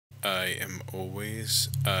I am always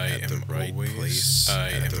at the right place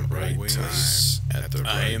at the right time at the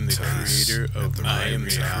right time. I am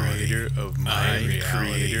the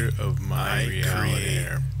creator of my reality.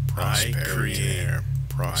 I create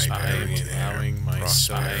prosperity. I am allowing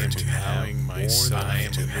myself to have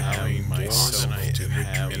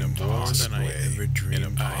more than I ever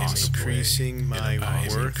dreamed possible. I am increasing my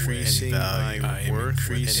worth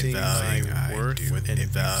and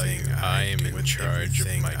value. I am in charge of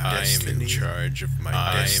my destiny. I am in charge of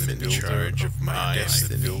my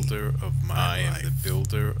destiny. I am the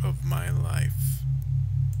builder of my life.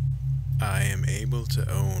 I am able to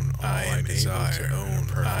own all I desire.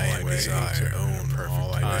 I am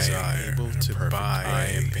able to buy. I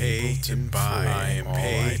am paid to buy. I am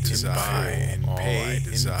paid to buy and pay in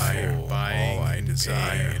full. All I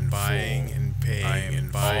desire and buying and paying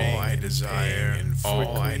in full. All I desire and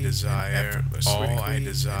all I desire. All I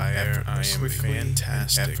desire. I am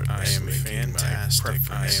fantastic. I am fantastic.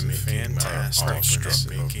 I am fantastic. Are awestruck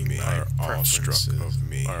of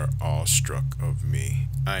me. Are awestruck of me.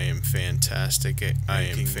 I am fantastic. I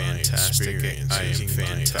am fantastic. I am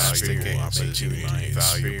fantastic. Valuable opportunity.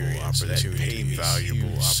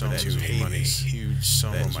 Valuable opportunity. Huge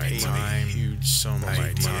sum of my time. Huge sum of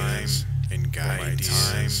my time and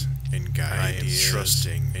guidance. And I am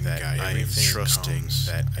trusting that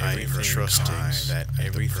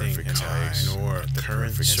everything and I ignore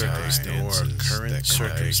current circumstances,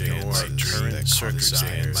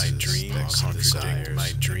 my dream contradict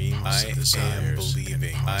my dreams. I am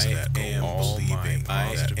believing that all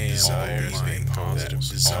positive desires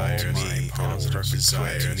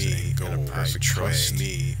me and a perfect trust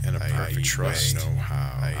me and a perfect trust know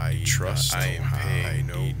how I trust. I am paying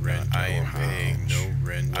no rent. I am paying no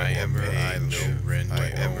rent. Wherever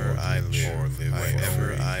I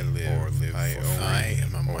live, I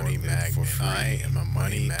am a money magnet. I am a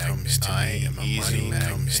money comes to me easily,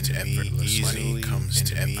 comes to effortlessly, comes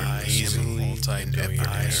to me easily. I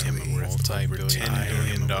am a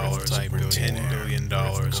multi-billion dollars, $10 billion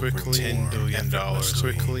quickly, $10 billion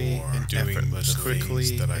quickly, and doing the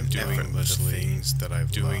quickly that I'm doing the things that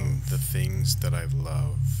I've doing the things that I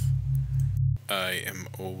love. I am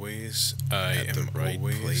always at the right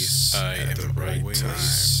place at the right time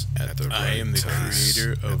at the right time.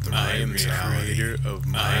 I am the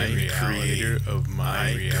creator of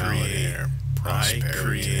my reality. I am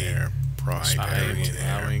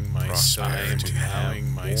allowing myself to have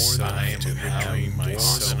more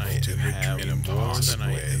than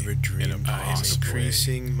I ever dreamed. I am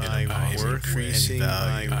increasing my worth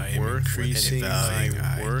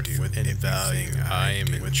and value. I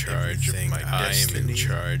am in charge of my destiny. I am in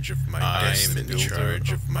charge of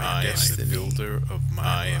my destiny.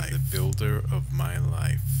 I am the builder of my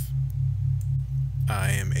life.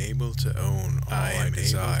 I am able to own all I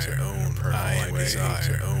desire. I am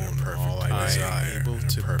able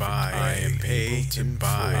to buy. I am paid to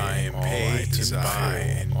buy. I am paid to buy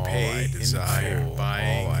and pay in full.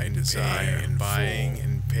 All I desire and buying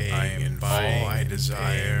and paying in full. All I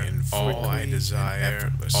desire and all I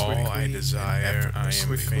desire. All I desire. I am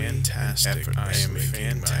fantastic. I am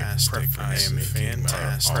fantastic. I am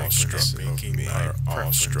fantastic. Are awestruck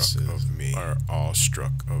of me. Are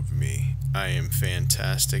awestruck of me. I am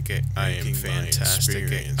fantastic. I am fantastic.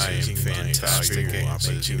 I am fantastic.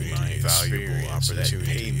 Valuable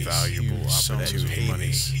opportunity.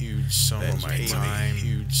 Huge sum of my time.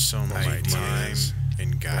 Huge sum of my time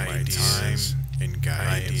and guidance. I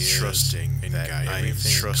am trusting that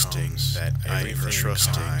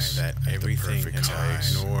everything and I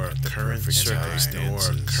ignore current circumstances,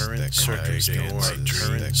 my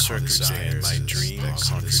dreams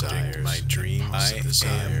contradict my dreams. I am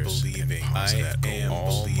believing that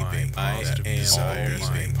all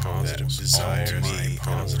positive desire me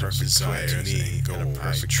and a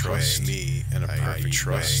perfect trust me and a perfect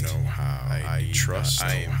trust know how I trust.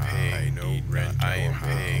 I am paying no rent. I am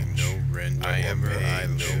paying no rent. Wherever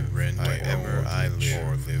I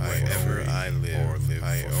live,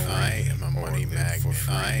 I am a money magnet.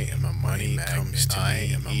 I am a money comes to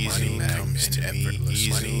me easily, comes to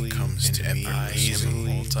effortlessly, comes to me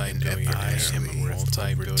easily. I am a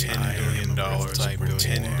multi-billion dollars,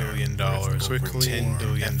 $10 billion quickly, $10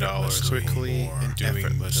 billion quickly, and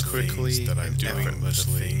doing the quickly that I'm doing the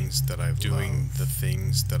things that I've doing the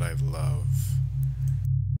things that I love.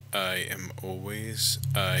 I am always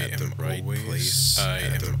at the right place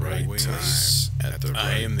at the right time at the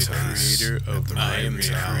right time. I am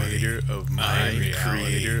the creator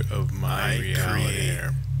of my reality.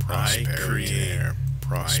 I create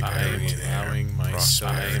prospering, allowing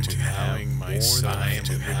myself to have more than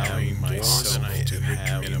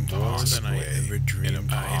I ever dreamed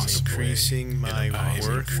possible. Increasing my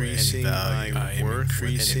work, increasing my worth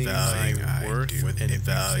and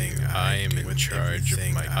value. I am in charge of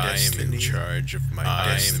my destiny. I am in charge of my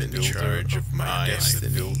destiny. I am in charge of my destiny. I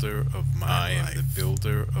am the builder of my life. I am the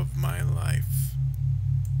builder of my life.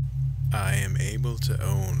 I am able to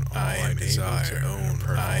own all I desire.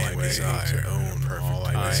 I am able to own all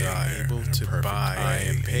I desire. I am able to buy. I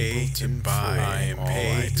am paid to buy. I am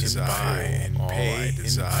paid to buy and pay in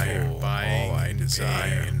full. Buying I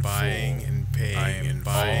desire and buying and paying and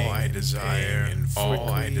all I desire and all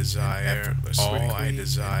I desire. All I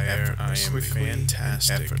desire. I am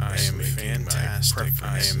fantastic. I am fantastic.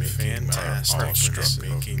 I am fantastic.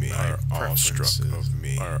 Making are awestruck of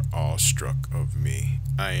me. Are awestruck of me.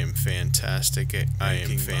 I am fantastic at I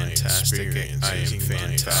am fantastic at I am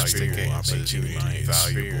fantastic at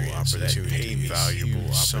valuable opportunity,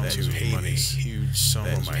 valuable opportunity, huge sum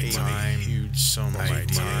of my time, huge sum of my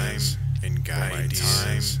time and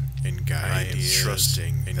guidance and guide. I am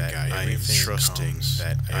trusting that I am trusting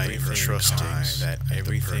that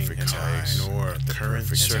everything and I ignore the current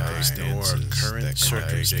circumstances,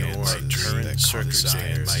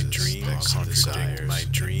 my dreams contradict my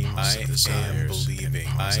dreams. I am believing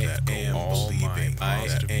that all my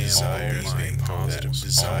positive desires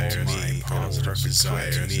to me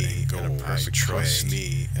and a perfect trust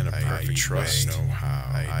me and a perfect trust know how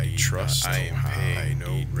I trust I am paying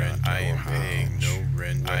no rent. I am paying no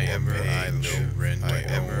rent. Wherever I live,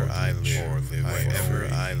 wherever I live, wherever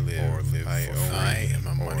I live, I am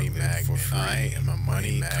a money magnet. I am a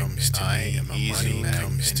money magnet. I am a money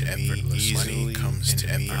magnet. Easily comes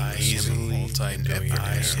to me. Easily multi-billion.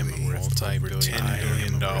 I am a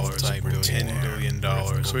multi-billion. $10 billion.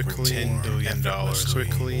 Quickly. $10 billion.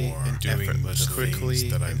 Quickly and doing the things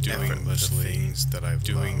that I'm doing. The things that I've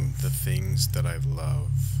doing the things that I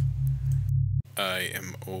love. I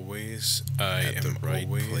am always at the right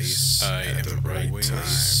place at the right time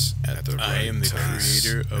at the right time.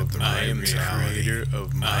 I am the creator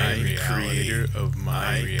of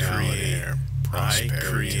my reality.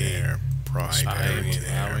 Prosperity.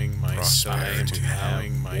 Allowing myself to have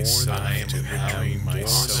more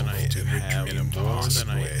than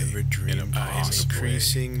I ever dreamed. I am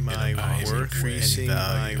increasing my work and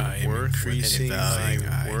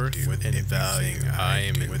value. I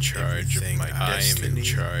am in charge of my destiny. I am in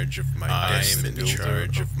charge of my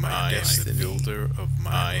destiny.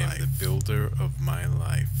 I am the builder of my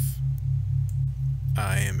life.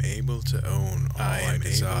 I am able to own all I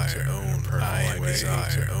desire. I am able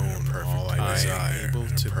to own all I desire. I am able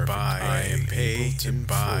to buy. I am paid to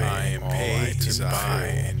buy. I am paid to buy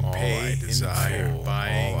and pay in full.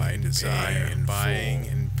 Buying all I desire and buying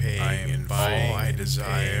and paying in full. All I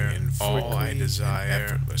desire and all I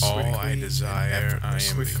desire. All I desire. I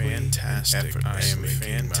am fantastic. I am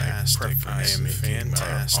fantastic. I am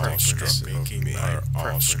fantastic. Making are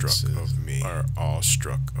awestruck of me. Are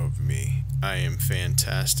awestruck of me. I am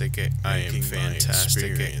fantastic at I am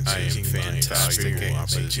fantastic at I am fantastic at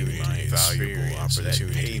opportunity, valuable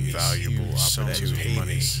opportunity, valuable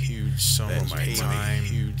opportunity, huge sum of my time,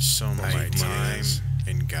 huge sum of my time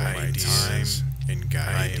and guidance. And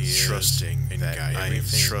I am trusting that I am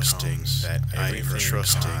trusting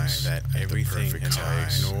that everything and I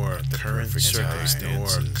ignore the current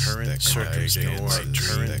circumstances,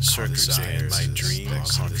 my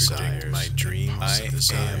dreams contradict my dreams. I am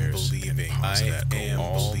believing that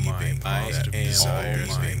all my positive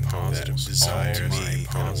desires to me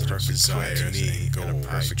and a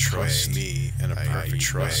perfect trust me and a perfect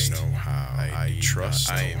trust know how I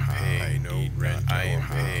trust. I am paying no rent. I am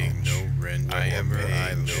paying no rent. Wherever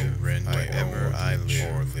I live, wherever I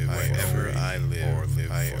live, wherever I live,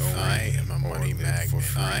 I am a money magnet.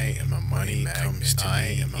 I am a money magnet.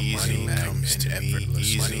 I am a money magnet.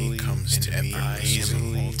 Easily comes to me. I am a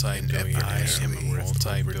multi-billion. I am a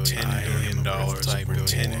multi-billion.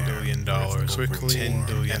 $10 billion. Quickly. $10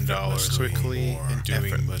 billion. Quickly and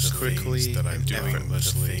doing the things that I'm doing. The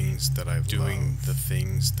things that I've doing. The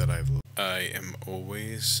things that I've. I am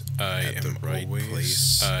always at the right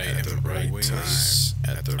place at the right place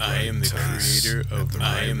at the right time.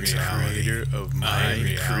 I am the creator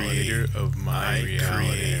of my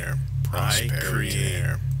reality. Prosperity.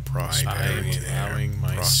 Allowing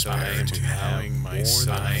myself to have more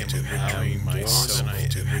than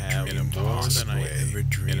I ever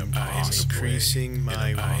dreamed. I am increasing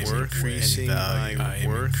my work and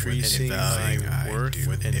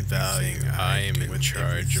value. I am in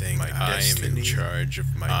charge of my destiny. I am in charge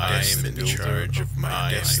of my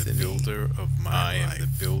destiny. I am the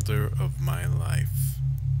builder of my life.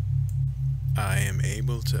 I am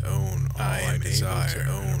able to own all I desire.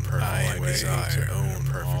 I am able to own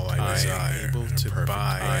all I desire. I am able to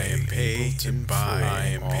buy. I am paid to buy. I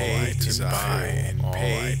am paid to buy and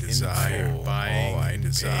pay desire. Buying all I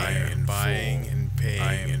desire and buying and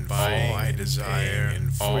paying and all I desire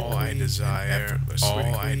and all I desire.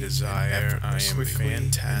 All I desire. I am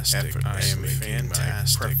fantastic. I am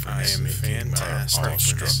fantastic. I am fantastic.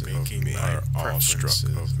 Are awestruck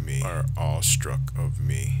of me. Are awestruck of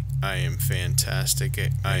me. I am fantastic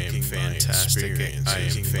at I am fantastic at I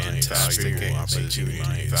am fantastic at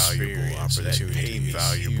opportunity, valuable opportunity,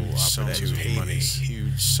 valuable opportunity,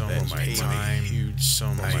 huge sum of my time, huge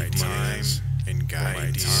sum of my time and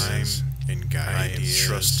guidance. And I am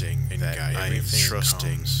trusting that I am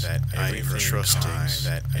trusting that I am trusting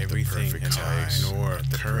that everything and I ignore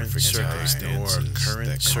current circumstances,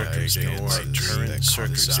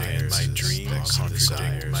 my dreams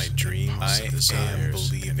contradict my dreams. I am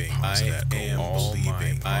believing. I am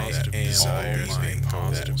believing. I am believing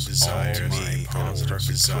positive desire to me, positive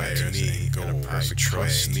desire to me, go a perfect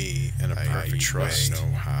way, and a perfect way.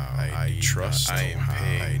 Know how I trust. I am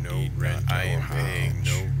paying no rent. I am paying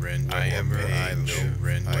no rent. Wherever I live,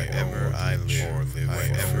 wherever I live,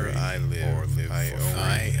 wherever I live,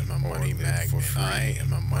 I am a money magnet. I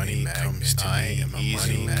am a money comes to me,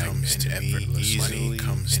 easily comes to me, easily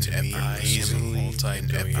comes to me, easily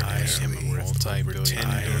multi-billionaire. I am a multi-billion,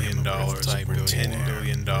 $10 billion, $10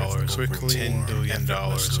 billion, quickly, $10 billion,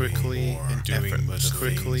 quickly, and doing the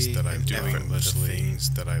quickly that I'm doing the things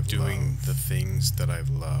that I've doing the things that I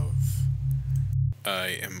love.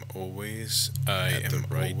 I am always at the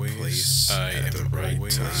right place. I am the right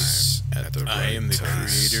place at the right time. I am the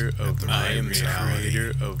creator of my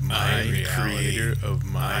creator of my creator of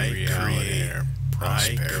my reality.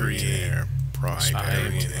 Prosperity. I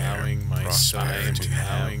am allowing myself to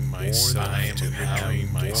have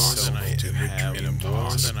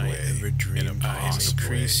more than I ever dreamed. I am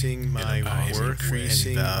increasing my worth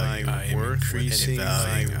and value, increasing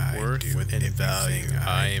my worth and value.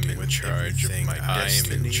 I am in charge of my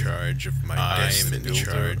destiny. I am in charge of my destiny. I am in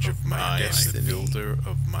charge of my destiny.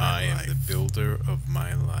 I am the builder of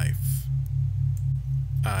my life.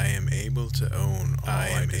 I am able to own all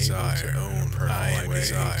I desire. I am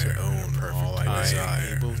able to own all I desire. I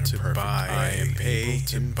am able to buy. I am paid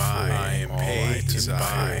to buy. I am paid to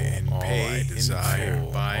buy and pay desire.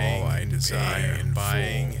 Buying all I desire and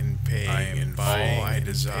buying and paying and all I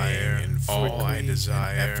desire and all I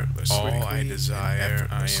desire. All I desire.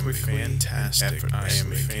 I am fantastic. I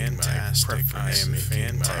am fantastic. I am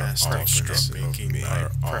fantastic. Making my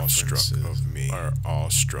awestruck of me. Are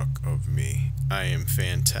awestruck of me. I am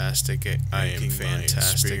fantastic at I am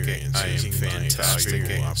fantastic at I am fantastic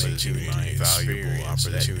at opportunity, valuable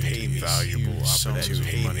opportunity, valuable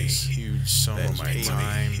opportunity, huge sum of my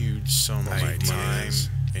time, huge sum of my time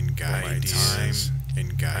and guidance.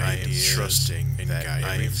 And I am trusting that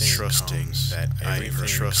I am trusting that I am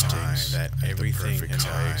trusting that everything and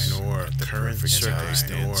I ignore the current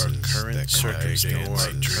circumstances,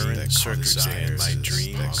 my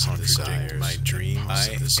dreams contradict my dreams.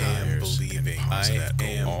 I am believing. I am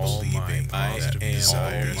believing. I am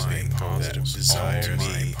believing positive desire to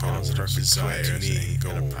me, positive desire to me,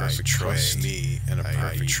 go a perfect way, and a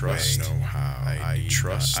perfect way. Know how I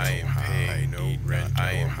trust. I am paying no rent.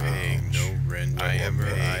 I am paying no rent. Wherever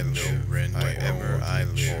I live, wherever I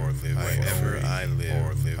live, wherever I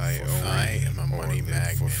live, I am a money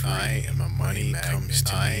magnet. I am a money comes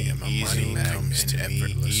to me, easily comes to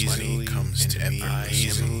me, easily comes to me,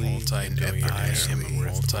 easily multi-billionaire. I am a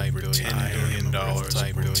multi-billion, $10 billion,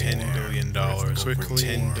 $10 billion, quickly,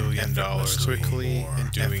 $10 billion, quickly,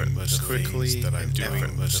 and doing the quickly that I'm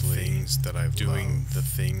doing the things that I've doing the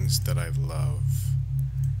things that I love.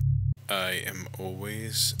 I am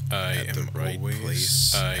always at the right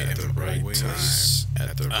place. I am the right place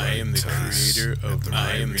at the right time. I am the creator of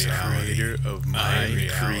my creator of my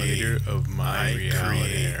creator of my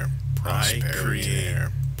reality. Prosperity.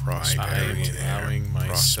 I am allowing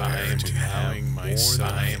myself to have more than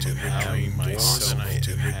I am allowing myself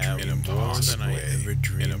to have more than I ever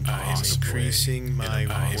dreamed. I am increasing my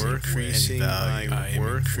worth and value,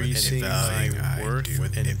 increasing my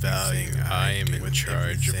worth and value. I am in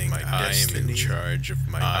charge of my destiny. I am in charge of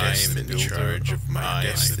my destiny. I am in charge of my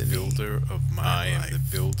destiny. I am the builder of my life. I am the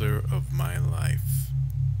builder of my life.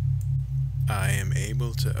 I am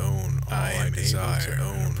able to own all I desire.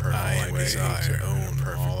 I am able to own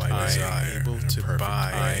all I desire. I am able to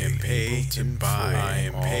buy. I am paid to buy. I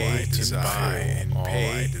am paid to buy and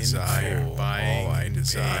pay desire. Buying all I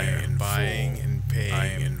desire and buying and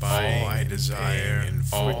paying and all I desire,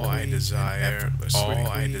 all I desire, all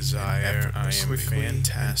I desire. I am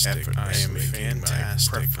fantastic. I am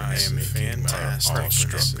fantastic. I am fantastic.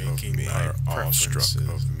 Are awestruck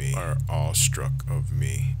of me. Are awestruck of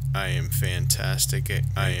me. I am fantastic.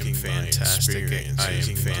 I am fantastic. I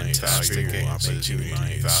am fantastic.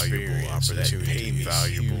 Valuable opportunity.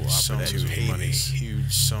 Valuable opportunity.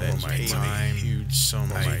 Huge sum of my time. Huge sum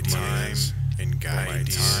of my time and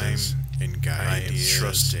ideas. And I am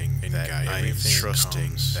trusting that I am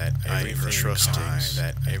trusting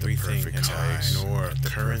that everything and I ignore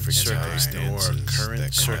current circumstances,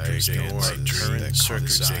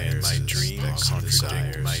 my dreams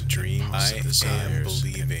contradict my dreams. I am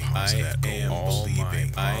believing that all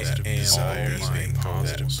that desire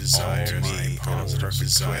me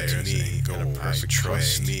go a perfect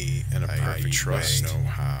trust me and a perfect trust. Know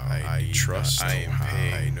how I trust. I am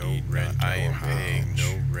paying no rent. I am paying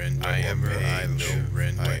no rent. Wherever I live,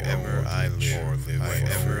 wherever I live,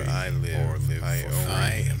 wherever I live,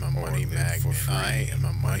 I am a money magnet. I am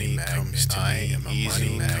a money comes to me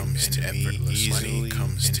easily, comes to effortlessly, money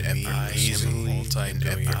comes to effortlessly,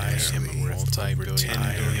 multi-billion. I am a multi-billion,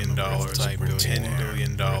 $10 billion, $10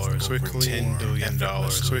 billion, quickly, $10 billion,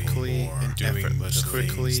 quickly, and doing the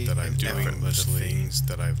quickly that I'm doing the things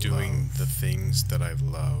that I've doing the things that I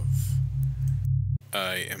love.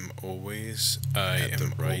 I am always at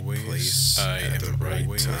the right place. I am the right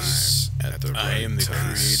place at the right time. I am the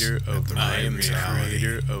creator of my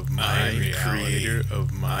creator of my creator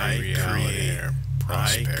of my reality.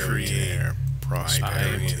 Prosperity. I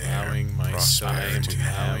am allowing myself to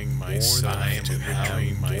have more than I am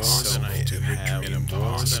allowing myself to have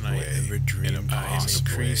more than I ever dreamed. I am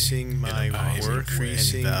increasing my worth and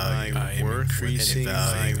value, increasing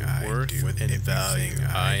my worth and value.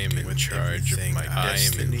 I am in charge of my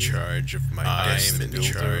destiny. I am in charge of my destiny. I am in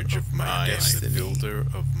charge of my destiny.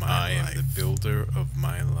 I am the builder of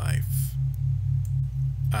my life.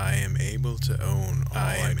 I am able to own all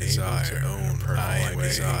I desire. I am able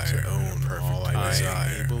to own all I desire. I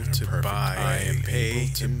am able to buy. I am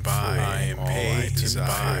paid to buy. I am paid to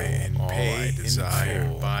buy and paid in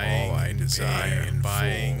full. All I desire and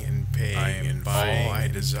buying and paying and all I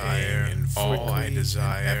desire and all I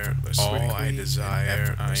desire. All I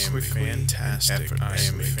desire. I am fantastic. I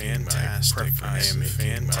am fantastic. I am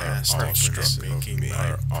fantastic.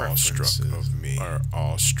 Are awestruck of me. Are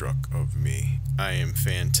awestruck of me. I am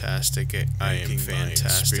fantastic. I am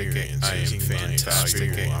fantastic. I am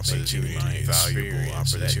fantastic. Valuable opportunity.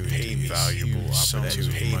 Valuable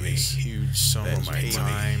opportunity. Huge sum of my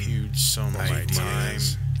time. Huge sum of my time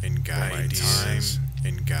and ideas.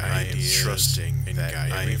 And I am trusting that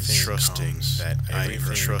I am trusting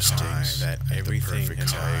that everything and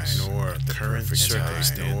I ignore the current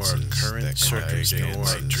circumstances,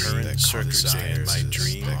 my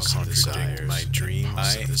dreams contradict my dreams.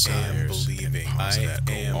 I am believing that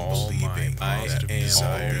all that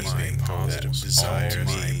desire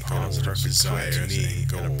me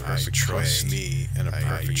and a perfect trust me and a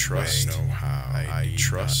perfect trust. Know how I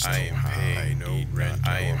trust. I am paying no rent.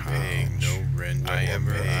 I am paying no rent.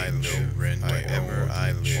 Wherever I live, wherever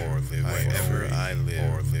I live, wherever I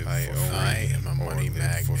live, I am a money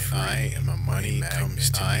magnet. I am a money comes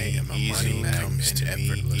to me easily, comes to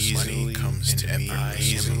effortlessly, comes to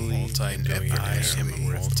effortlessly, multi-billion. I am a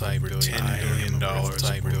multi-billion,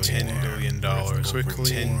 $10 billion,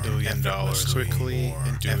 quickly, $10 billion, quickly,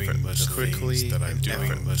 and doing the quickly that I'm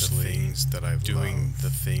doing the things that I've doing the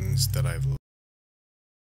things that I've.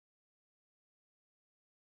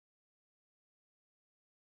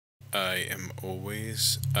 I am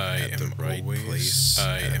always at the right place.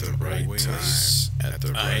 I am the right place at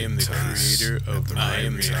the right time. I am the creator of my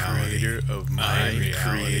creator of my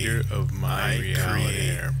creator of my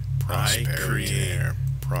reality.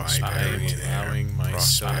 Prosperity. I am allowing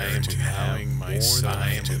myself to have more than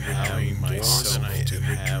I am allowing myself to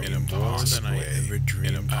have more than I ever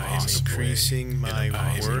dreamed. I am increasing my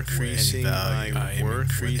worth and value,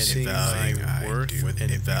 increasing my worth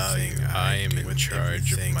and value. I am in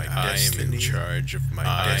charge of my destiny. I am in charge of my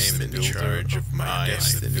destiny. I am in charge of my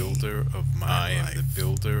destiny. Builder of my life. I am the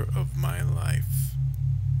builder of my life.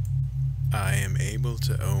 I am able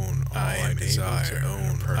to own all I desire.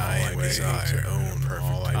 I am able to own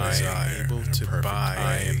all I desire. I am able to buy.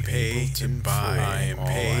 I am paid to buy. I am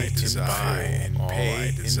paid to buy and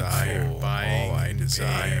paid in full. All I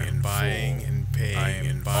desire and buying and paying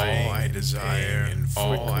and all I desire and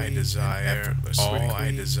all I desire. All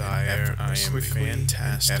I desire. I am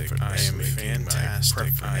fantastic. I am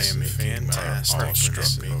fantastic. I am fantastic. Are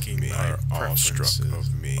awestruck of me. Are awestruck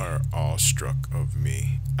of me. Are awestruck of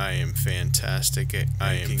me. I am fantastic at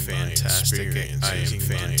I am fantastic at I am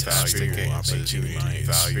fantastic at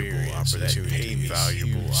valuable opportunity,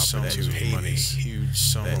 valuable opportunity, huge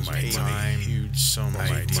sum of my time, huge sum of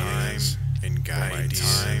my time, and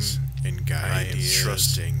guidance. And I am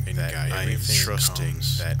trusting that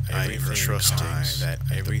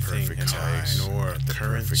everything and I ignore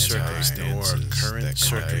current circumstances,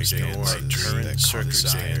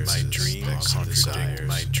 my dreams contradict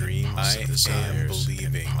my dreams. I am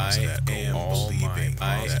believing that all my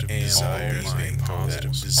positive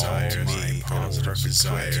desires to me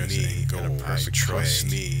and a perfect trust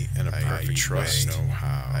me and a perfect trust know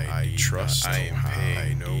how I trust I am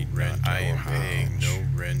paying no rent I am paying no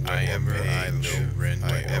rent wherever I live,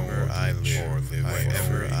 wherever I live,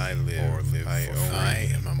 wherever I live, I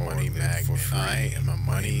am a money magnet. I am a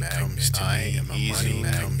money magnet. I am a money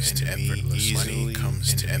magnet. Easily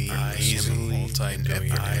comes to me. Easily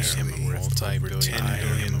multi-billion. I am a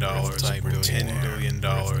multi-billion. $10 billion,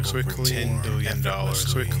 quickly, $10 billion,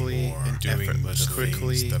 quickly, and doing the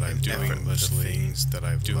quickly that I'm doing the things that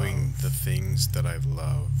I've doing the things that I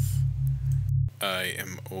love. I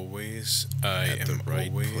am always at the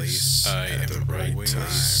right place. I am the right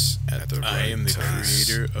place at the right time.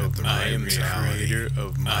 I am the creator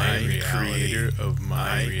of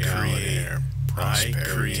my reality. I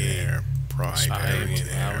am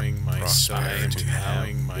allowing myself to have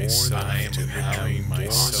more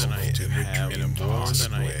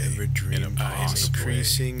than I ever dreamed possible. I am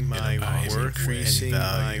increasing my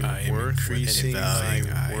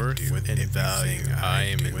worth and value. I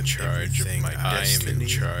am in charge of my destiny. I am in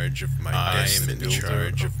charge of my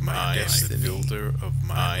destiny.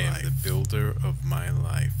 I am the builder of my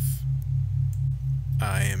life.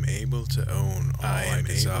 I am able to own all I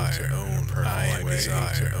desire. I am able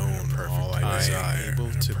to own all I desire. I am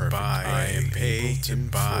able to buy. I am paid to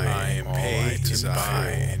buy. I am paid to buy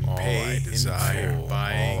and pay in full. All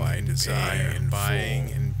I desire and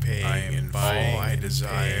buying and paying in full. All I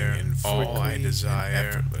desire and all I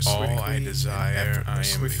desire. All I desire. I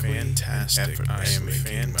am fantastic. I am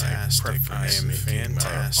fantastic. I am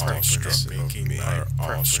fantastic. Are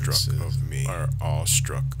awestruck of me. Are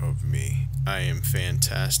awestruck of me. I am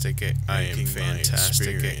fantastic at I am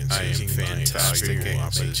fantastic at I am fantastic at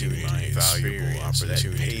valuable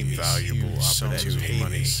opportunity,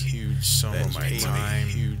 huge sum of my time,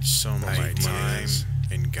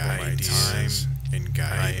 and guidance. And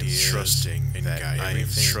I am trusting that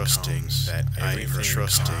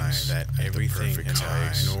everything and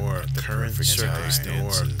I ignore current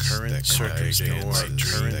circumstances, my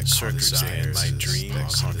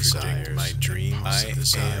dreams contradict my dreams. I am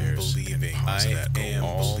believing that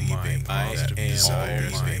all my positive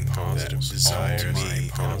desires to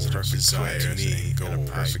me and a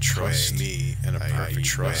perfect trust me and a perfect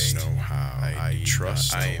trust know how I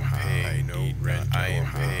trust. I am paying no rent. I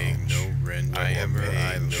am paying no rent. Wherever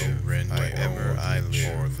I live, wherever I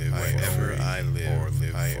live, wherever I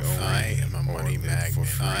live, I am a money magnet.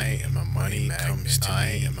 I am a money magnet. I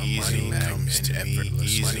am a money magnet.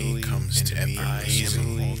 Easily comes to me. I am a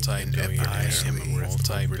multi-billion. I am a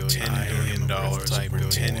multi-billion.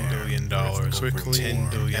 $10 billion, quickly, $10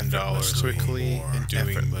 billion, quickly, and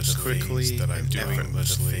doing the quickly that I'm doing the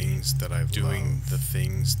things that I've doing the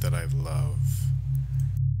things that I love.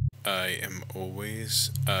 I am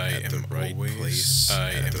always at the right place.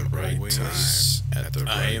 I am the right place at the right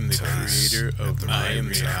time. I am the creator of my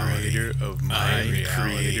reality.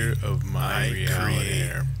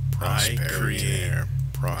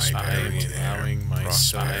 I am allowing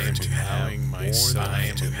myself to have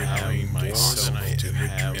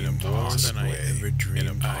more than I ever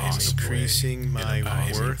dreamed. I am increasing my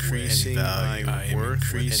worth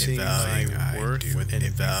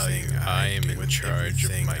and value. I am in charge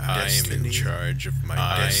of my destiny. I am in charge of my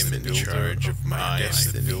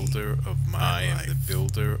destiny. I am the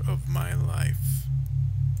builder of my life.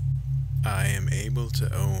 I am able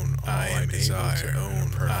to own all I desire.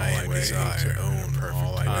 I am able to own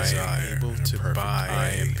all I desire. I am able to buy. I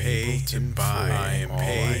am paid to buy. I am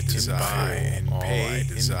paid to buy and pay in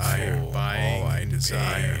full. All I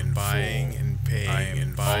desire and buying and paying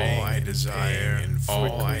in full. All I desire and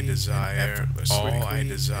all I desire. All I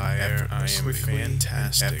desire. I am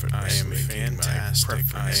fantastic. I am fantastic.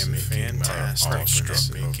 I am fantastic.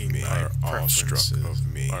 Are awestruck of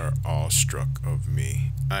me. Are awestruck of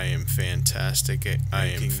me. I am fantastic at I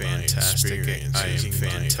am fantastic at I am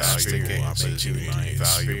fantastic at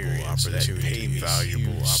valuable opportunity,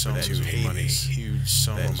 huge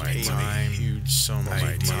sum of my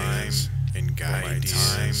time, and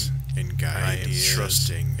guidance. and guide ideas,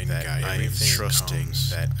 trusting that I am trusting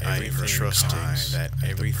that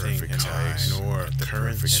everything and I ignore the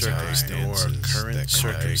current circumstances,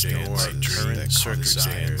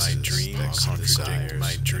 my dreams contradict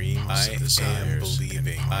my dreams. I am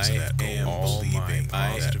believing that all my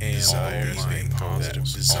positive desires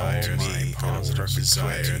to me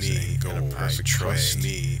in a perfect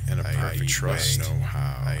way. I know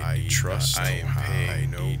how. I trust. I am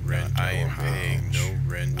paying no rent. I am paying no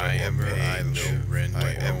rent. Wherever I live,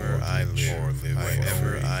 wherever I live,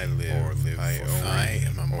 wherever I live, I own. I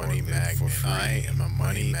am a money magnet. I am a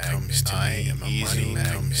money comes to me easily,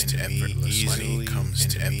 comes to me easily, comes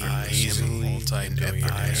to me easily. I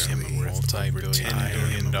am a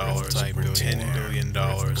multi-billion dollars, $10 billion,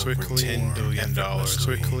 quickly, $10 billion,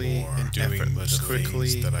 quickly, and doing the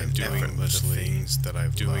quickly that I'm doing the things that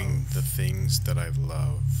I've doing the things that I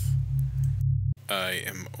love. I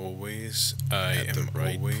am always at the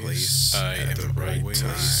right place at the right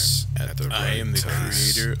time. I am the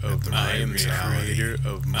creator of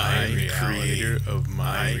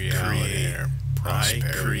my reality. I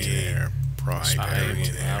am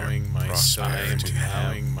allowing myself to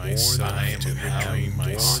have more than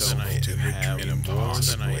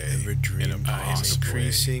I ever dreamed. I am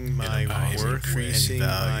increasing my worth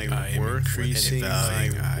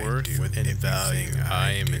and value.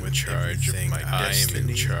 I am in charge of my destiny. I am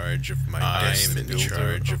in charge of my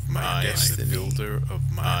destiny.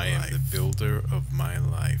 I am the builder of my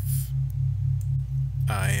life.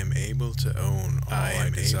 I am able to own all I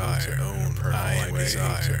desire. I am able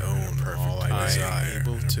to own all I desire. I am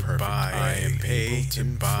able to buy. I am paid to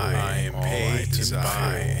buy. I am paid to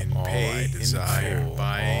buy and pay in full.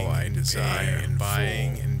 All I desire and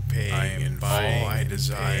buying and paying in full. All I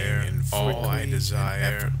desire and all I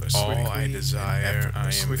desire. All I desire. I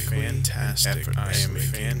am fantastic. I am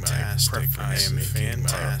fantastic. I am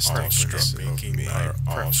fantastic. Are awestruck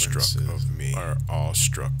of me. Are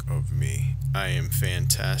awestruck of me. I am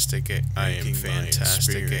fantastic. I am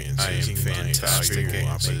fantastic. I am fantastic. Valuable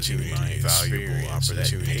opportunity.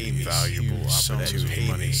 Valuable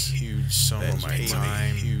opportunity. Huge sum of my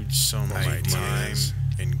time. Huge sum of my time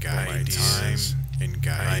and guide time. And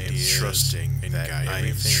guide I am trusting that I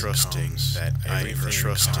am trusting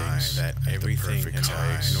that everything and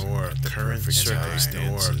I ignore the current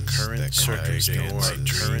circumstances,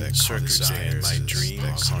 my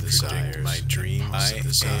dreams contradict my dreams. I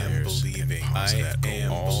am believing that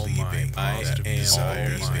all my positive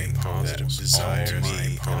desires to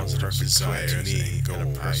me go in a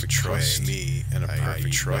perfect way. And a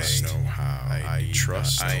perfect way. Know how I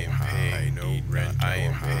trust. I am paying no rent. I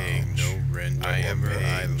am paying no rent. Wherever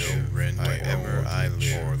I live, wherever I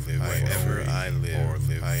live, wherever I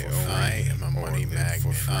live, I own. I am a money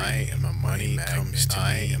magnet. I am a money comes to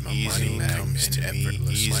me easily, comes to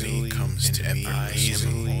effortlessly, comes to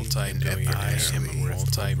effortlessly. I am a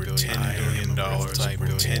multi-billion,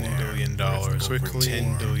 $10 billion, quickly,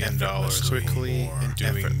 $10 billion, quickly, and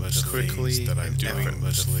doing the quickly, that I'm doing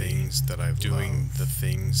the things that I've doing the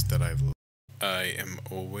things that I've. I am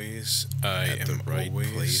always at the right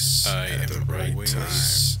place. I am the right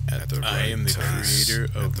place at the right time.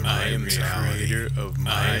 I am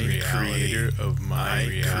the creator of my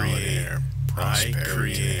reality. I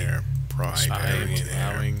create prosperity. I am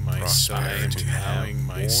allowing myself to have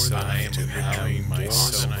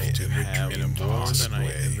more than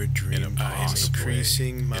I ever dreamed. I am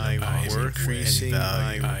increasing my worth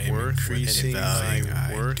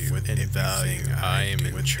and value. I am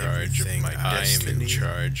in charge of my destiny. I am in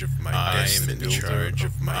charge of my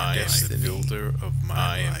destiny.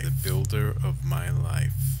 I am the builder of my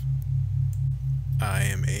life. I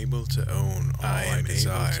am able to own all I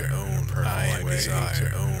desire. I am able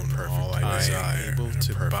to own all I desire. I am able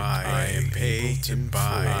to buy. I am paid to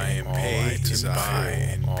buy. I am paid to buy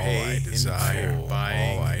and pay in full. All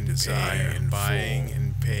I desire and buying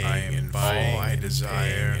and paying in full. All I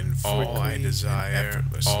desire and all I desire.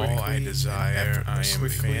 All I desire. I am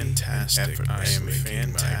fantastic. I am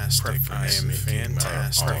fantastic. I am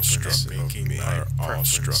fantastic. Are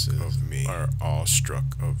awestruck of me. Are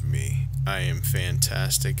awestruck of me. I am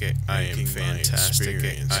fantastic. I am fantastic.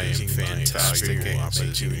 I am fantastic.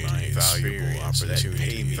 Valuable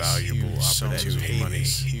opportunity.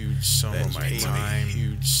 Huge sum of my time.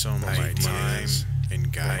 Huge sum of my time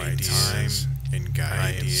and guide time and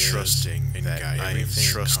guiding, trusting that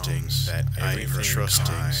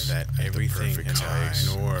everything and I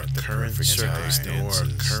ignore current circumstances,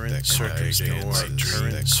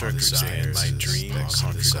 my dreams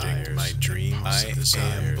contradict my dreams. I am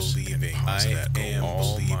believing that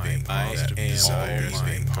all my positive desires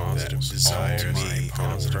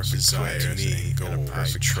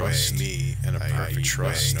trust me in a perfect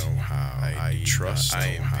way. Know how I trust. I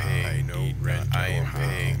am paying no rent. I am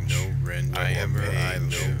paying no rent. Wherever I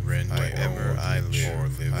live, wherever I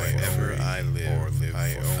live, wherever I live,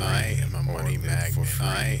 I am a money magnet.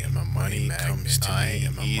 I am a money comes to me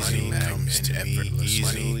easily, comes to me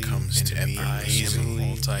easily, comes to me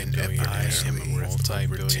easily. $10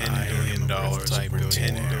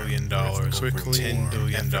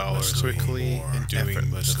 billion quickly, and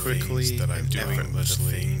doing the things that I'm doing, the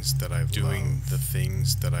things that I've doing the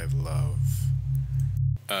things that I love.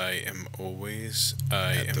 I am always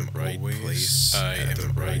at the right place. I am the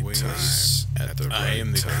right place at the right time. I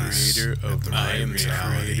am the creator of my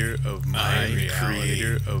reality.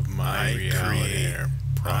 Creator of my reality.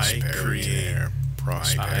 Prosperity.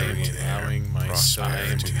 I am allowing myself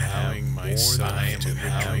to have more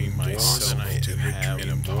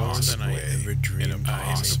than I ever dreamed. I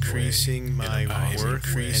am increasing my worth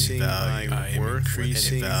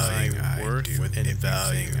and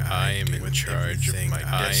value. I am in charge of my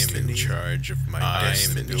destiny. I am in charge of my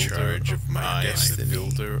destiny.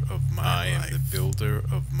 I am the builder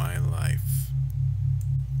of my life.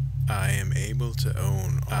 I am able to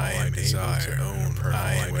own all I desire.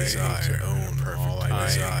 I am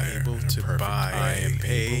able to buy. I am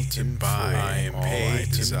paid to buy. I am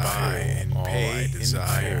paid to buy and pay in full.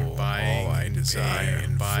 All I desire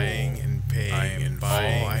and buying and paying in full.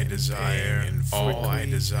 All I desire and all I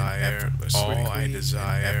desire. All I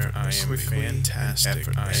desire. I am fantastic.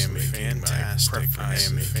 I am fantastic. I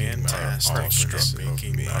am fantastic. Are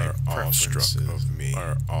awestruck of me.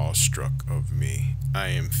 Are awestruck of me. I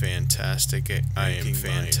am fantastic. I am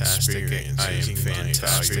fantastic. I am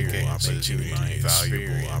fantastic. Valuable opportunity.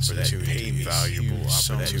 Valuable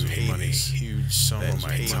opportunity. Huge sum of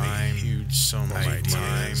my time. Huge sum of my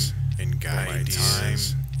time and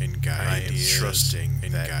guidance. And guiding, trusting,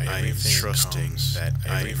 and I am trusting that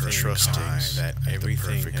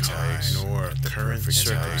everything and I ignore current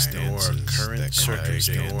circumstances,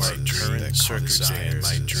 my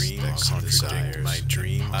dreams contradict my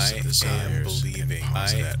dreams. I am believing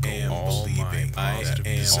that all my positive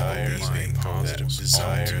desires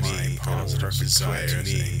to me in a perfect way.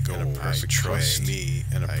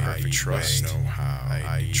 In a perfect way. Know how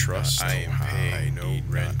I trust. I am paying no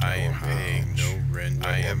rent. I am paying no rent.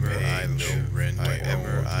 Wherever I live,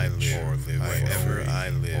 wherever I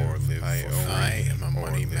live, I am a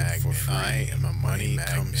money magnet. I am a money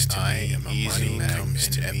comes to me easily, comes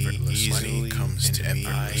to me easily, comes to me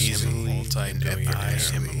easily. I am $10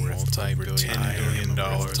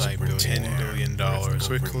 billion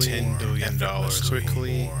quickly,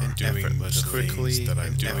 and doing the things that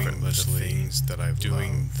I'm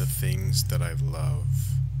doing, the things that I love.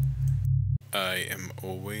 I am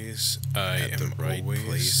always at the right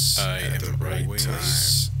place. I am the right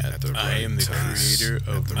place at the right time.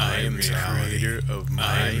 I am the creator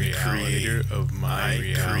of my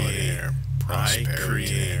reality.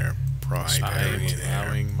 Prosperity. I am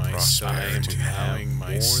allowing myself to have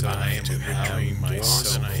more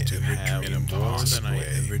than I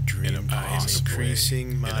ever dreamed. I am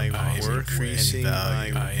increasing my worth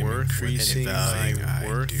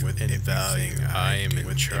and value. I am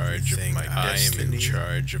in charge of my destiny.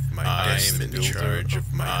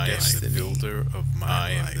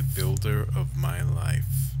 I am the builder of my life.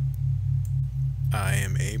 I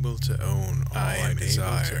am able to own all I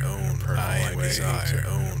desire. I am able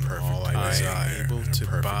to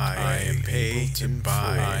buy. I am paid to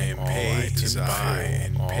buy. I am paid to buy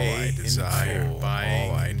and pay in full. All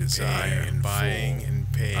I desire and buying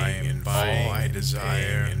and paying in full. All I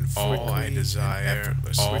desire and all I desire.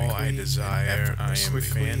 All I desire. I am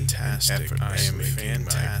fantastic. I am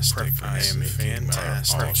fantastic. I am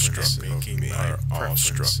fantastic. Are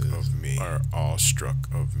awestruck of me. Are awestruck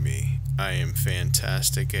of me. I am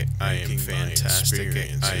fantastic. I am fantastic.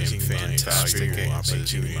 I am fantastic.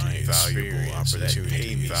 Valuable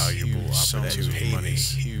opportunity.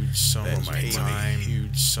 Huge sum of my time.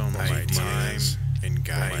 Huge sum of my time and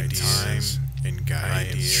guidance. and guide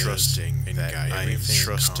trusting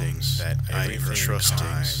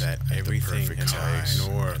that everything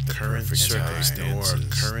nor the current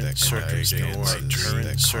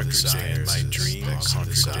circumstances my dreams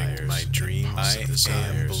contradict my dreams. I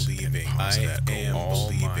am believing that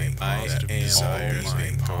all my positive desires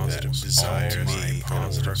to me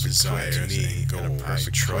and a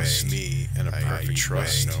perfect trust me and a perfect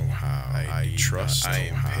trust know how I trust I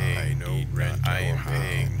am paying no rent I am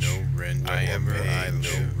paying no rent wherever I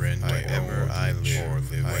live wherever I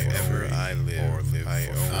live wherever I live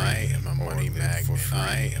I am a money magnet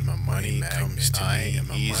I am a money comes to me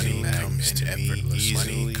easily comes to me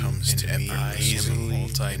easily comes to me easily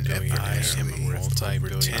multi-billion I am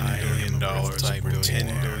multi-billion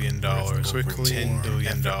 $10 billion quickly $10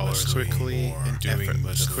 billion quickly and doing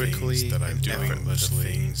the things that I'm doing the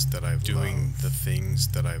things that I've doing the things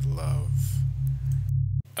that I love.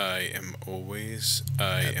 I am always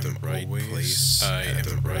at the right place at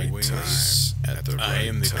the right time at the right time. I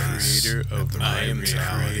am the creator of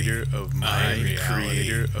my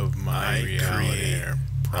reality of my reality.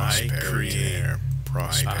 Prosperity. I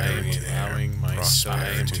am allowing myself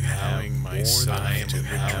to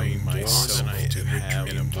have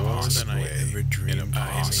more than I ever dreamed. I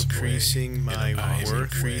am increasing my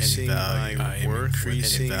work increasing my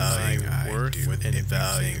work and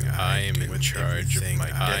value. I am in charge of my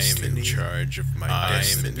destiny. I am in charge of my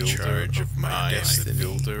destiny. I am in charge of my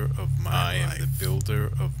destiny. I am the builder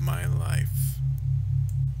of my life.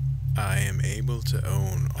 I am able to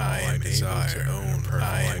own all I desire.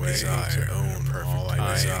 I am able to own all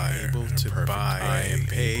I desire. I am able to buy. I am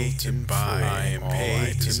paid to buy. I am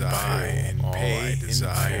paid to buy and pay in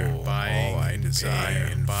full. Buying and desire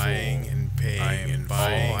and buying and paying and all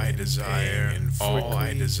I desire and all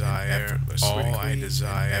I desire. All I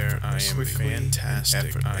desire. I am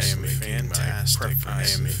fantastic. I am fantastic. I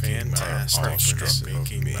am fantastic. Are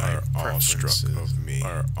awestruck of me.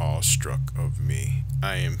 Are awestruck of me.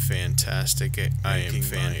 I am fantastic at I am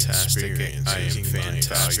fantastic at I am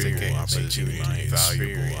fantastic at opportunity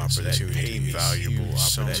valuable opportunity valuable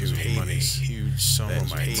opportunity huge sum of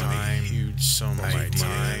my time huge sum of my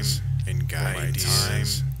time and guide time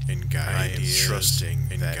and guide I am trusting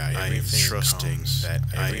that I am trusting that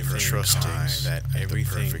I am trusting that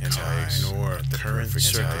everything nor the current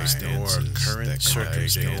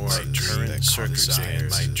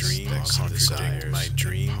circumstance my dreams contradict my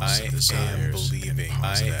dreams. I am believing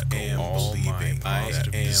I am believing I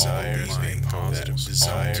am believing positive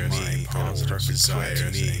desire to me positive desire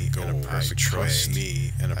to me and a perfect trust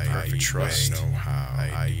me and a perfect trust know how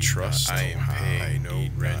I trust I am paying no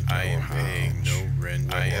rent I am paying no rent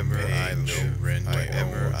wherever I live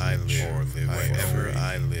wherever I live wherever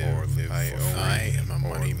I live I am a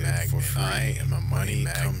money magnet I am a money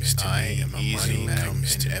comes to me easily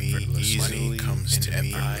comes to me easily comes to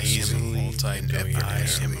me easily multi-billion I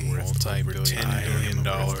am multi-billion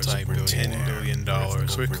 $10 billion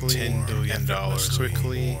quickly $10 billion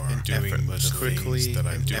quickly and doing the quickly that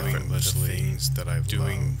I'm doing the things that I've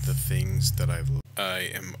doing the things that I've I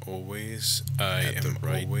am always at the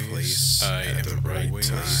right place at the right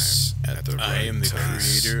place at the right time. I am the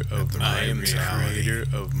creator of my reality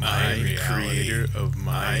of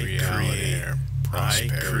my reality.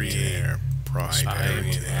 Prosperity. I am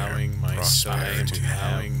allowing myself to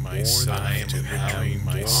have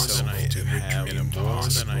more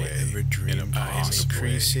than I ever dreamed. I am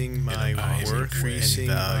increasing my work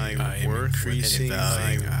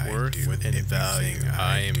and value.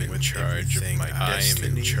 I am in charge of my destiny. I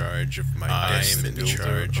am in charge of my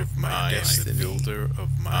destiny.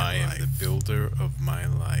 I am the builder of my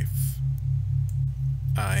life.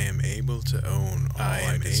 I am able to own all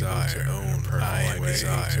I desire. I am able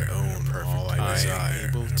to own all I desire. I am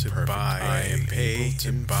able to buy. I am paid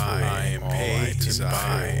to buy. I am paid to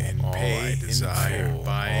buy and pay in full.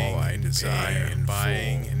 Buying all I desire and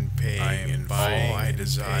buying and paying in full. All I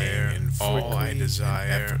desire and all I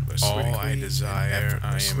desire. All I desire.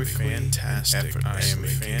 I am fantastic. I am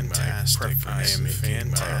fantastic. I am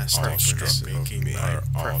fantastic. Are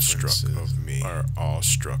awestruck of me. Are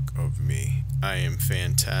awestruck of me. I am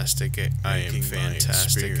fantastic at I am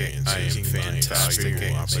fantastic at I am fantastic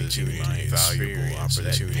at opportunity valuable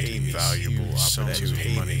opportunity valuable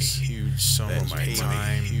opportunity huge sum of my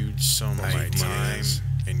time huge sum of my time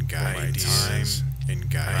and guide time and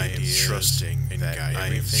guide I am trusting that I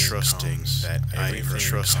am trusting that I am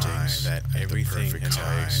trusting that everything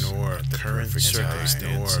nor the current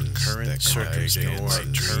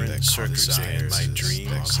circumstance my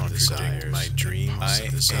dreams contradict my dreams. I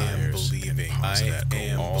am believing I am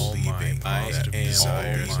believing I am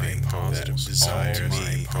believing positive desire to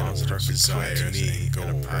me positive desires to me,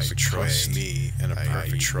 and a perfect trust me, and a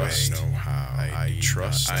perfect trust know how. I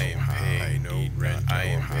trust. I am paying no rent. I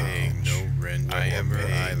am paying no rent. Wherever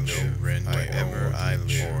I live, wherever I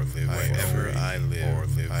live, wherever I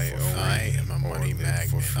live, I am a money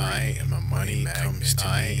magnet. I am a money comes to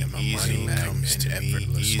me easily, comes to me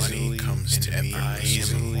easily, comes to me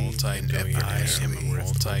easily. I am a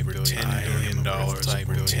multi-billion, $10 billion,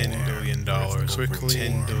 $10 billion, quickly,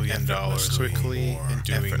 $10 billion, quickly, and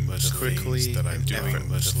doing the quickly, that I'm doing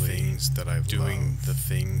the things that I've doing the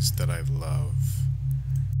things that I love.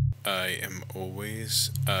 I am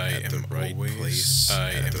always at the right place.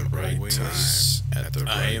 I am the right place at the right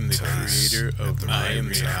time. I am the creator of my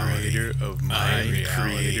reality. I am the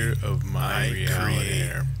creator of my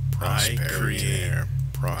reality. Prosperity.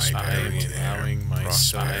 I am allowing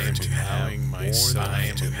myself to have more than I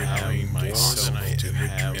am allowing myself to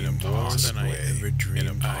have more than I ever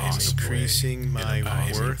dreamed. I am increasing my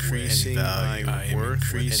worth and value. I am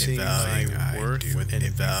increasing my worth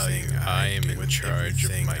and value. I am in charge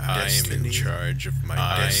of my destiny. I am in charge of my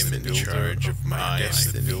destiny. I am in charge of my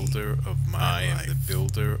destiny. I am the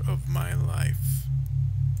builder of my life.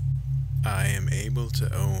 I am able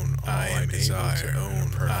to own all I desire.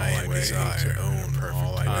 I am able to own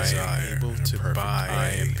all I desire. I am able to buy. I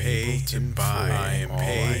am paid to buy. I am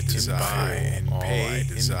paid to buy and pay in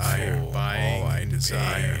full. All I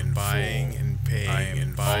desire and buying and paying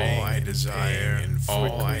in full. All I desire and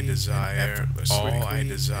all I desire. All I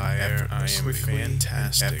desire. I am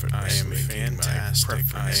fantastic. I am fantastic.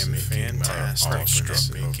 I am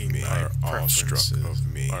fantastic. Making my preferences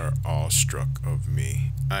are awestruck of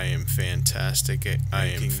me. I am fantastic at I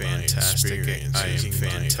am fantastic at I am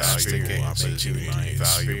fantastic at opportunity,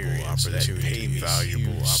 valuable opportunity,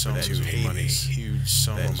 valuable opportunity, huge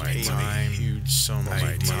sum of my time, huge sum of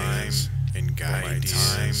my time and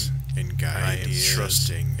guidance and guide. I am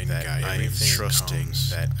trusting that I am trusting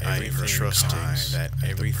that I am trusting that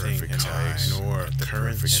everything and I ignore the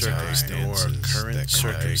current circumstances, current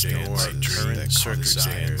circumstances,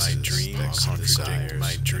 my dreams contradict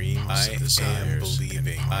my dreams. I am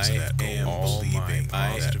believing. I am believing.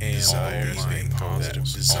 I am believing positive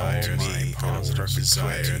desire to me, positive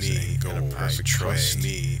desire to me, and a perfect trust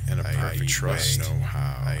me, and a perfect trust know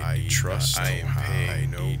how. I trust. I am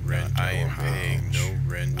paying no rent. I am paying no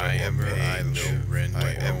rent. Wherever I live,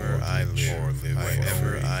 wherever I live,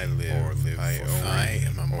 wherever I live, I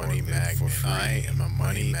am a money magnet. I am a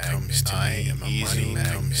money comes to me easily,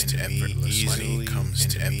 comes to me easily, comes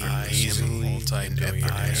to me easily.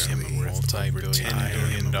 Multi-billion, I am a multi-billion, $10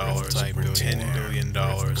 billion, $10 billion,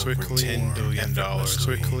 quickly, $10 billion,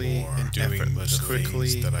 quickly, and doing the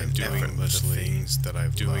quickly that I'm doing the things that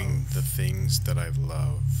I've doing the things that I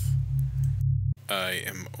love. I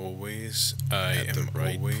am always at the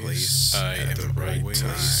right place. I am the right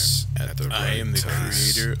place at the right time. I am the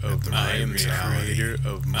creator of my reality.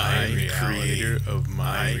 I am the creator of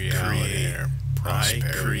my reality.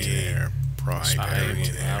 Prosperity. I am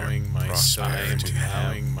allowing myself to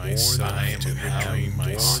have more than I am allowing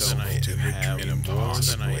myself to have more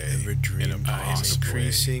than I ever dreamed. I am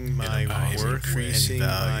increasing my worth and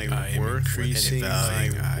value. Increasing my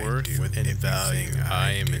worth and value.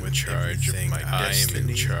 I am in charge of my destiny. I am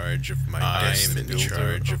in charge of my destiny. I am in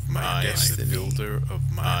charge of my destiny. I am the builder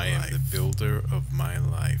of my life. I am the builder of my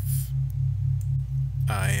life.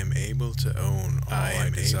 I am able to own all I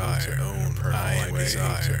desire. I am able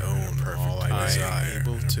to own all I desire. I am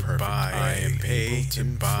able to buy. I am paid to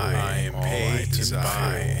buy. I am paid to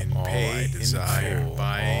buy and pay in full.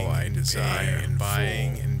 All I desire and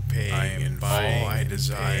buying and paying in full. All I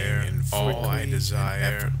desire and all I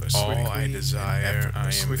desire. All I desire. I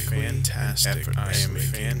am fantastic. I am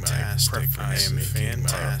fantastic. I am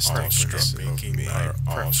fantastic. Making my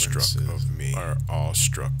preferences are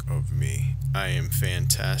awestruck of me. I am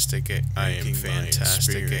fantastic at I am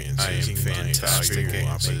fantastic at I am fantastic at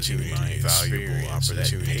opportunity, valuable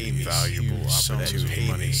opportunity, valuable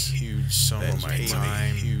opportunity, huge sum of my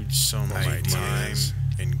time, huge sum of my time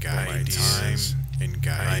and guidance. And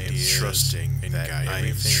I am trusting that I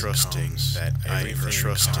am trusting that I am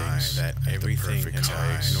trusting that everything and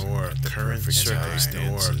I ignore the current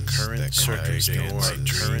circumstances, current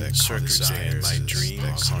circumstances, my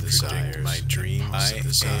dreams contradict my dreams. I am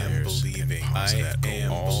believing. I am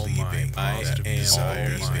believing. I am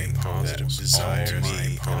believing positive desire to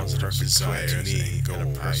me, positive desire to me,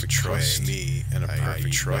 and a perfect trust me, and a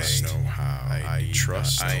perfect trust know how. I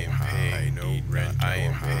trust. I am paying no rent. I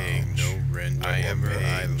am paying no rent. Wherever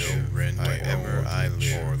I live, wherever I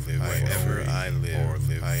live, wherever I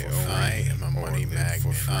live, I am a money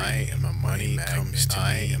magnet. I am a money magnet.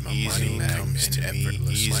 I am a money magnet.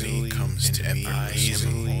 Easily comes to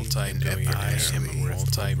effortlessly. Multi-billion. I am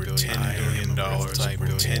multi-billion. $10 billion.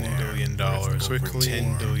 $10 billion. Quickly.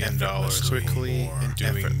 $10 billion. Quickly. And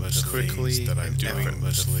doing the quickly that I'm doing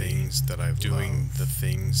the things that I've doing the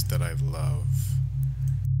things that I love.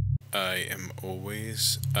 I am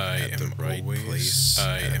always at the right place.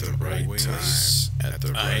 I am the right place at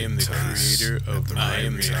the right time. I am the creator of my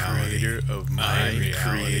creator of my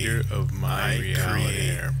creator of my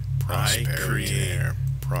reality. Prosperity.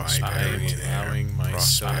 I am allowing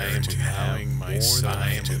myself to have more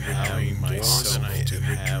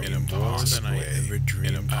than I ever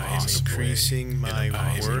dreamed. I am increasing my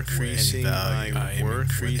work, increasing my work,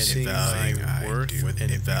 increasing my worth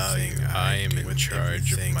and value. I am in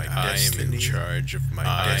charge of my destiny. I am in charge of my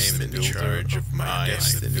destiny. I am in charge of my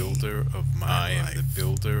destiny. I am the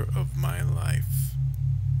builder of my life.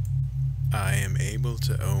 I am able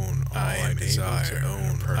to own all I desire.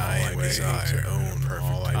 I am able to own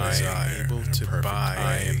all I desire. I am able to buy.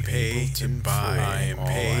 I am paid to buy. I am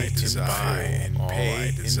paid to buy and pay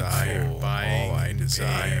in full. Buying I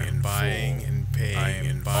desire and buying and paying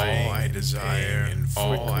and all I desire and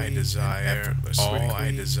all I desire. All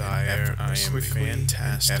I desire. I am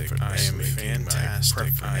fantastic. I am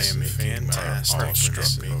fantastic. I am fantastic.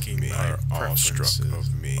 Making are awestruck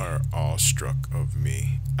of me. Are awestruck of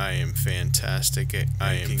me. I am fantastic.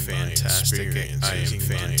 I am fantastic. I am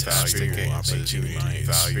fantastic. Valuable opportunity.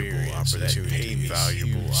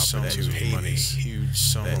 Valuable opportunity. Huge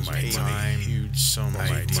sum of my time. Huge sum of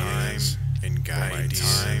my time and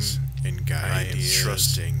guidance. And guide I am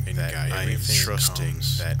trusting that I am trusting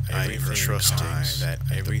that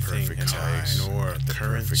everything and I ignore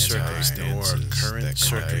current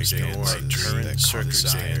circumstances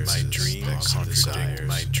my dreams contradict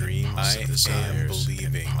my dreams. I am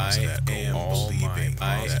believing that all my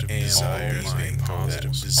positive desires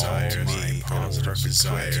me and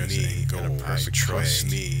a perfect trust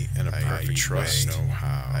me and a perfect trust know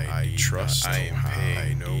how I trust I am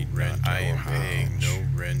paying no rent. I am paying no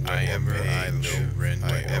rent. Wherever I live,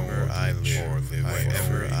 wherever I live,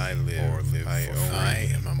 wherever I live, I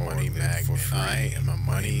am a money magnet. I am a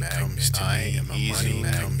money magnet. I am a money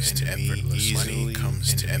magnet. Easily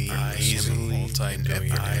comes to effortlessly.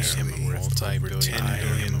 Multi-billion. I am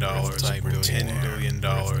multi-billion. $10 billion.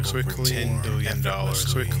 Quickly. $10 billion.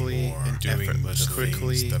 Quickly. And doing the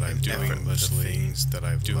quickly that I'm doing the things that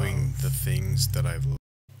I've doing the things that I've.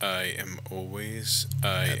 I am always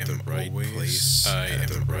at the right place. I am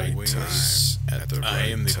the right place at the right time. I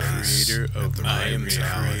am the creator of my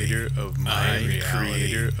creator of my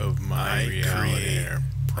creator of my reality.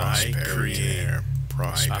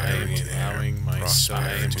 Prosperity. I am allowing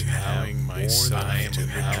myself to have more than I am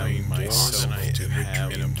allowing myself to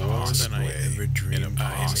have more than I ever dreamed.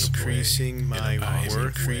 I am increasing my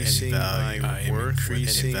work, increasing my work,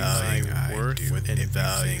 increasing my worth and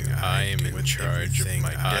value. I am in charge of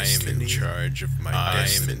my destiny. I am in charge of my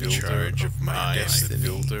destiny. I am in charge of my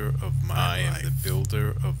destiny. I am the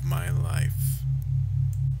builder of my life.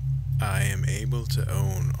 I am able to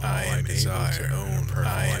own all I desire.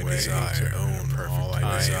 I am able to own all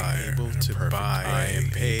I desire. I am able to buy. I am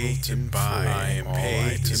paid to buy. I am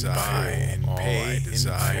paid to buy and pay in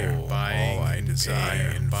full. Buying all I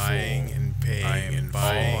desire and buying and paying and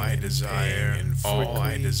all I desire and all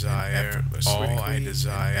I desire. All I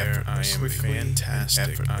desire. I am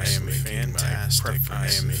fantastic. I am fantastic. I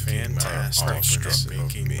am fantastic.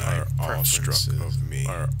 Making are awestruck of me.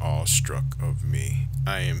 Are awestruck of me.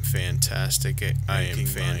 I am fantastic. I am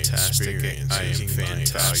fantastic. I am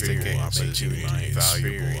fantastic. Valuable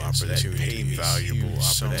opportunity. Valuable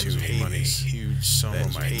opportunity. Huge sum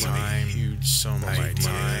of my time. Huge sum of my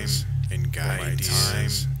time and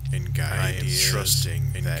guidance. And I am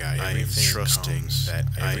trusting that I am trusting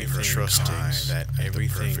that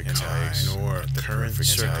everything and I ignore current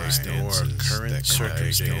circumstances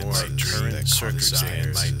my dreams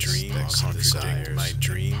contradict my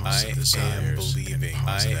dreams. I am believing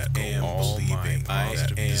that all my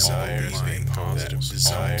positive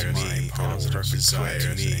desires me and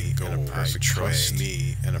a perfect trust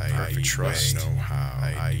me and a perfect trust know how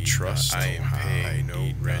I trust. I am paying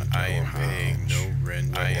no rent. I am paying no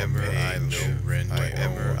rent. Wherever I live,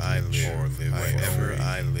 wherever I live, wherever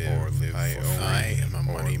I live, I am a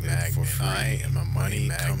money magnet. magnet. I am a money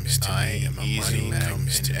magnet. I am a money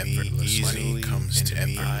magnet. Effortlessly comes to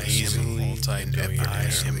me. I am a multi-billionaire. I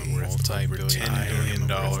am a multi-billion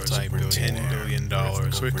dollars, $10 billion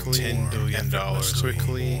quickly, $10 billion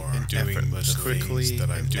quickly, and doing the quickly that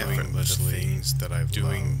I'm doing the things that I've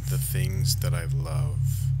doing the things that I love.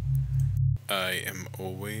 I am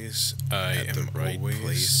always at the right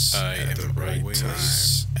place. I am the right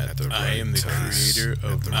place at the right time. I am the creator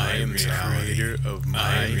of my reality.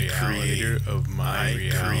 I am creator of my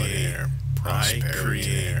reality. I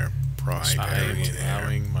create prosperity. I am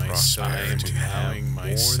allowing myself to have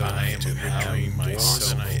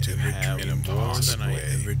more than I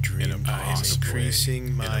ever dreamed. I am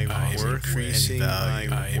increasing my worth and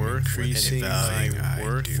value. Increasing my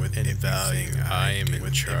worth and value. I am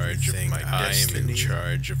in charge of my destiny. I am in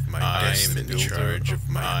charge of my destiny. I am in charge of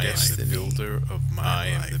my destiny. I am the builder of my life. I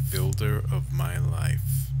am the builder of my life.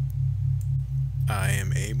 I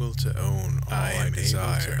am able to own all I desire.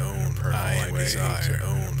 I am able to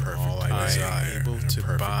own all I desire. I am able to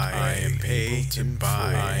buy. I am paid to buy.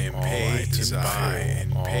 I am paid to buy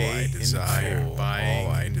and pay in full. Buying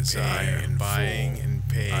all I desire and buying and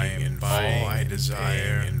paying in full. All I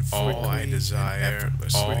desire and all I desire.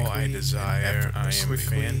 All I desire. I am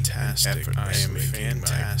fantastic. I am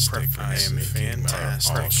fantastic. I am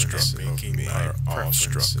fantastic. Are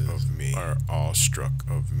awestruck of me. Are awestruck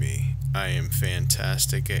of me. I am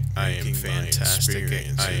fantastic. I am fantastic.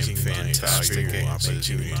 I am fantastic. Valuable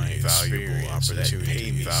opportunity.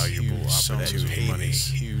 Valuable opportunity.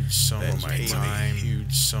 Huge sum of my time.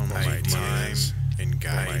 Huge sum of my time and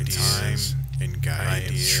guidance. And I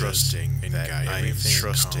am trusting that I am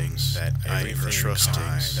trusting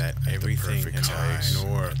that everything and I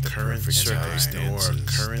ignore current circumstances,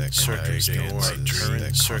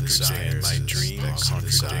 my dreams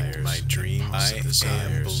contradict my dreams. I am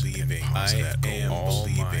believing. I am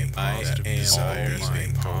believing. I am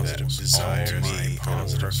believing positive desire to me,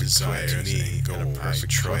 positive desire to me, and a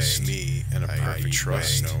perfect trust me, and a perfect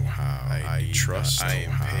trust know how. I trust. I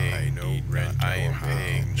am paying no rent. I am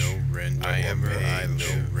paying no rent. Wherever I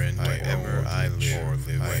live, wherever I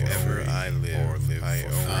live, wherever I live,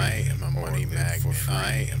 I am a money magnet.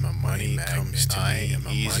 I am a money magnet. I am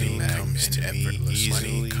a money magnet.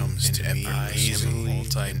 Effortlessly comes to me. I am a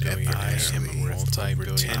multi-billionaire. I am a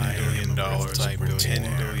multi-billion dollars,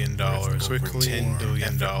 $10 billion quickly, $10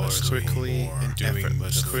 billion quickly, and doing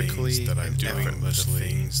the quickly that I'm doing the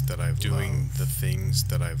things that I've doing the things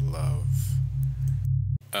that I love.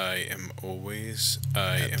 I am always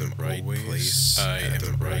at the right place. I am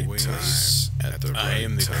the right place at the right time. I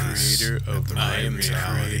am the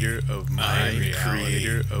creator of my reality.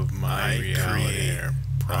 Creator of my reality.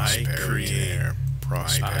 I create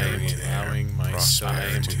prosperity. I am allowing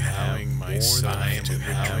myself to have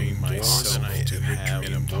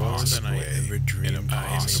more than I ever dreamed.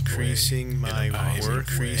 I am increasing my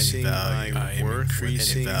worth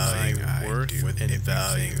and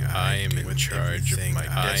value. I am in charge of my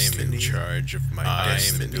destiny. I am in charge of my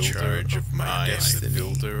destiny. I am in charge of my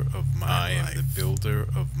destiny. I am the builder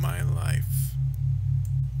of my life.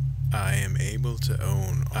 I am able to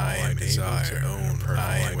own all I desire.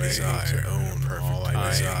 I am able to own all I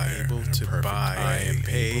desire. I am able to buy. I am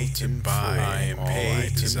paid to buy. I am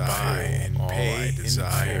paid to buy and pay in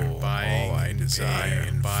full. Buying all I desire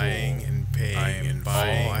and buying and paying in full.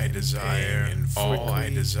 All I desire and all I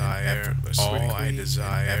desire. All I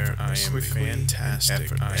desire. I am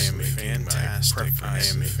fantastic. I am fantastic. I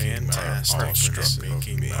am fantastic.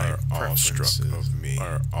 Are awestruck of me.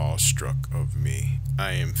 Are awestruck of me.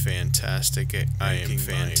 I am fantastic. I am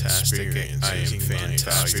fantastic. I am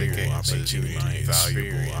fantastic. Valuable opportunity.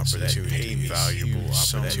 Valuable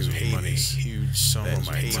opportunity. Huge sum of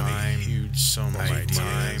my time. Huge sum of my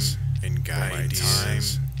time and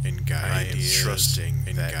guidance. I am trusting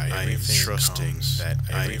that I am trusting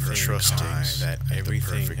that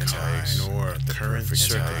everything and I ignore the current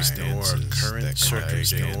circumstances,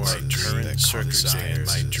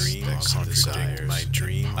 my dreams contradict my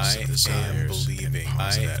dreams. I am believing.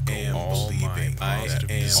 I am believing. I am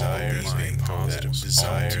believing positive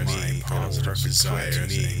desire to me, positive desire to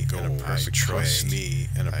me, and a perfect trust me,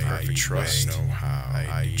 and a perfect trust know how.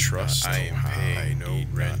 I trust. I am paying no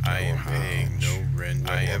rent. I am paying no rent.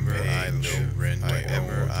 Wherever I live,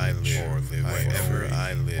 wherever I live, wherever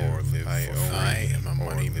I live, I am a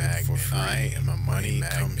money magnet. I am a money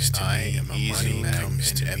magnet. I am a money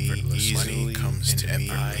magnet. Effortlessly comes to me.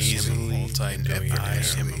 I am a multi-billionaire. I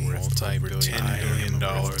am a multi-billion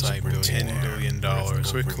dollars, $10 billion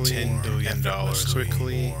quickly, $10 billion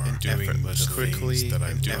quickly, and doing the quickly that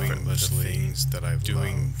I'm doing the things that I've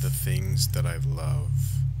doing the things that I love.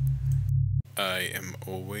 I am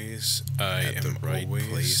always at the right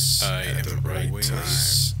place. I am the right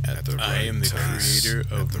place at the right time. I am the creator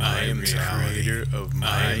of my reality.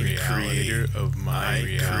 I am creator of my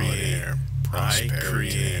reality.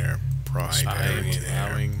 Prosperity. I am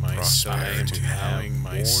allowing myself to have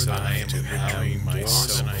more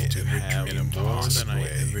than I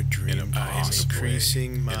ever dreamed. I am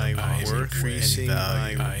increasing my worth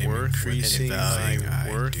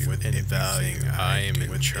and value. I am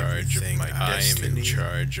in charge of my destiny. I am in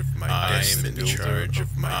charge of my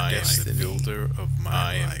destiny.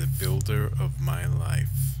 I am the builder of my life.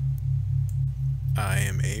 I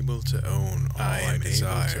am able to own all I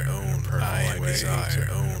desire. I am able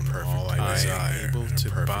to own all I desire. I am able to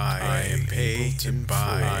buy. I am paid to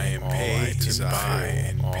buy. I am paid to buy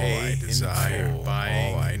and pay in full.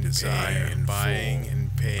 All I desire and buying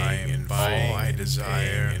and paying and all I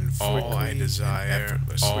desire and all I desire.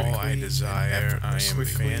 All I desire. I am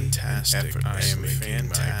fantastic. I am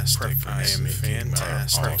fantastic. I am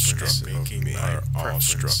fantastic. Are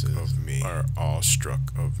awestruck of me. Are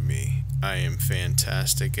awestruck of me. I am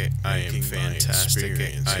fantastic. I am fantastic.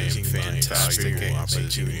 I am fantastic. Valuable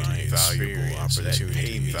opportunity.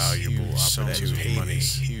 Valuable opportunity.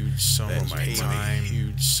 Huge sum of my time.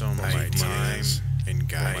 Huge sum of my time and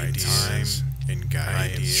guidance. And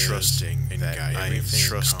I am trusting that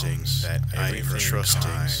everything I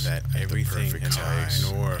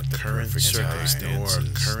ignore current circumstances,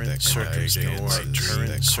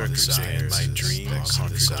 my dreams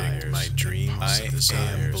contradict my dreams. I am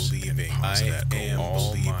believing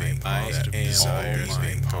positive desire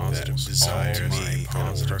to me,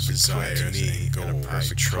 go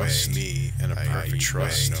perfect trust me, and a perfect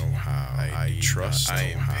trust know how. I trust. I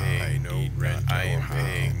am paying no rent. I am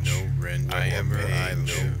paying no rent. Wherever I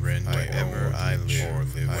live, wherever I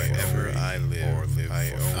live, wherever I live,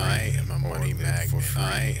 I am a money magnet.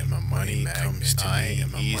 I am a money comes to me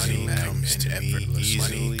easily, comes to me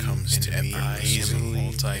easily, comes to me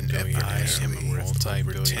easily.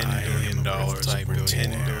 Multi-billionaire. I am a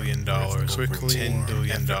 $10 billion, quickly, $10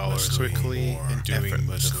 billion, quickly, and doing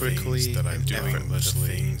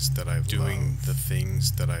the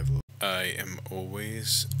things that I've loved. I am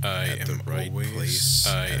always at the right place.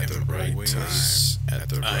 I am the right place.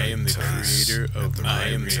 I am the creator of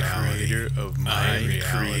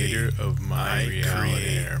my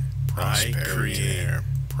reality. Prosperity.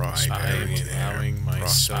 I am allowing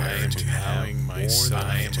myself to have more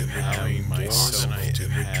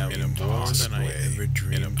than I ever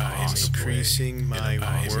dreamed. I am increasing my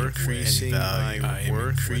worth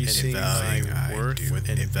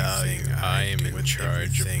and value. I am in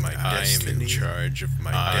charge of my destiny.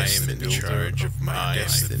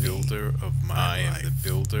 I am the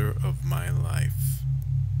builder of my life.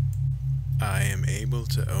 I am able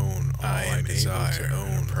to own all I desire.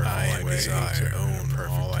 I am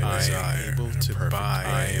able to buy.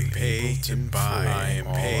 I am paid to buy. I am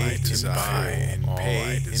paid to buy and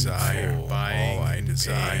pay in full. All I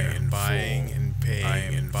desire and buying and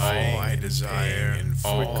paying and all I desire and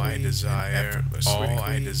all I desire. All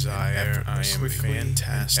I desire. I am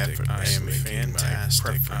fantastic. I am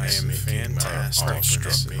fantastic. I am fantastic. Are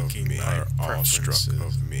awestruck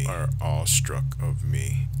of me. Are awestruck of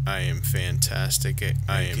me. I am fantastic.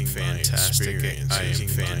 I am fantastic. I am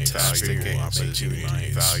fantastic.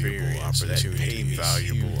 Valuable opportunity.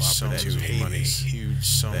 Huge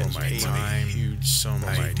sum of my time. Huge sum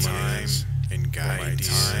of my time and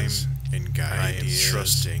guidance. I am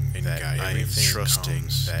trusting that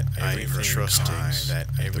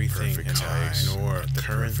everything and I ignore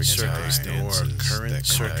current circumstances,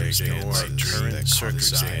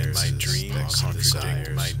 my dreams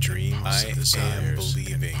contradict my dreams. I am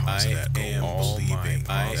believing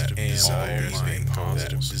positive desire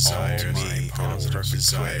to me,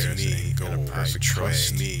 go perfect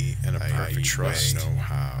trust me, and a perfect trust know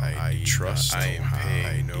how. I trust. I am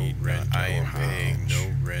paying no rent. I am paying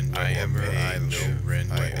no rent. Wherever I live,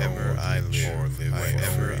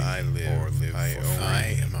 wherever I live, I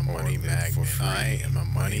am a money magnet. I am a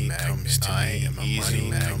money comes to me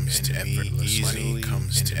easily, comes to me easily,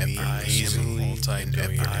 comes to me easily.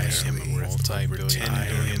 Multi-billionaire.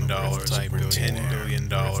 I am a $10 billion,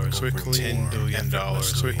 quickly, $10 billion,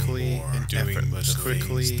 quickly, and doing the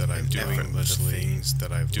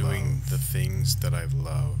things that I've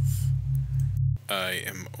loved. I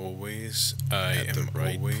am always at the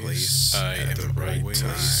right place. I am the right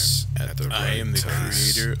place. I am the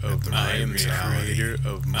creator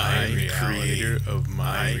of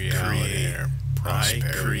my reality.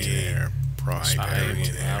 Prosperity.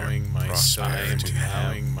 prosperity, allowing myself to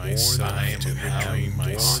have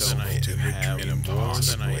more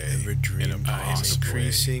than I ever dreamed. I am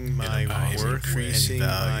increasing my worth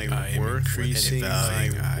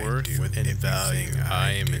and value.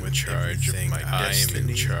 I am in charge of my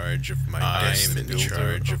destiny. I am in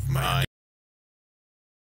charge of my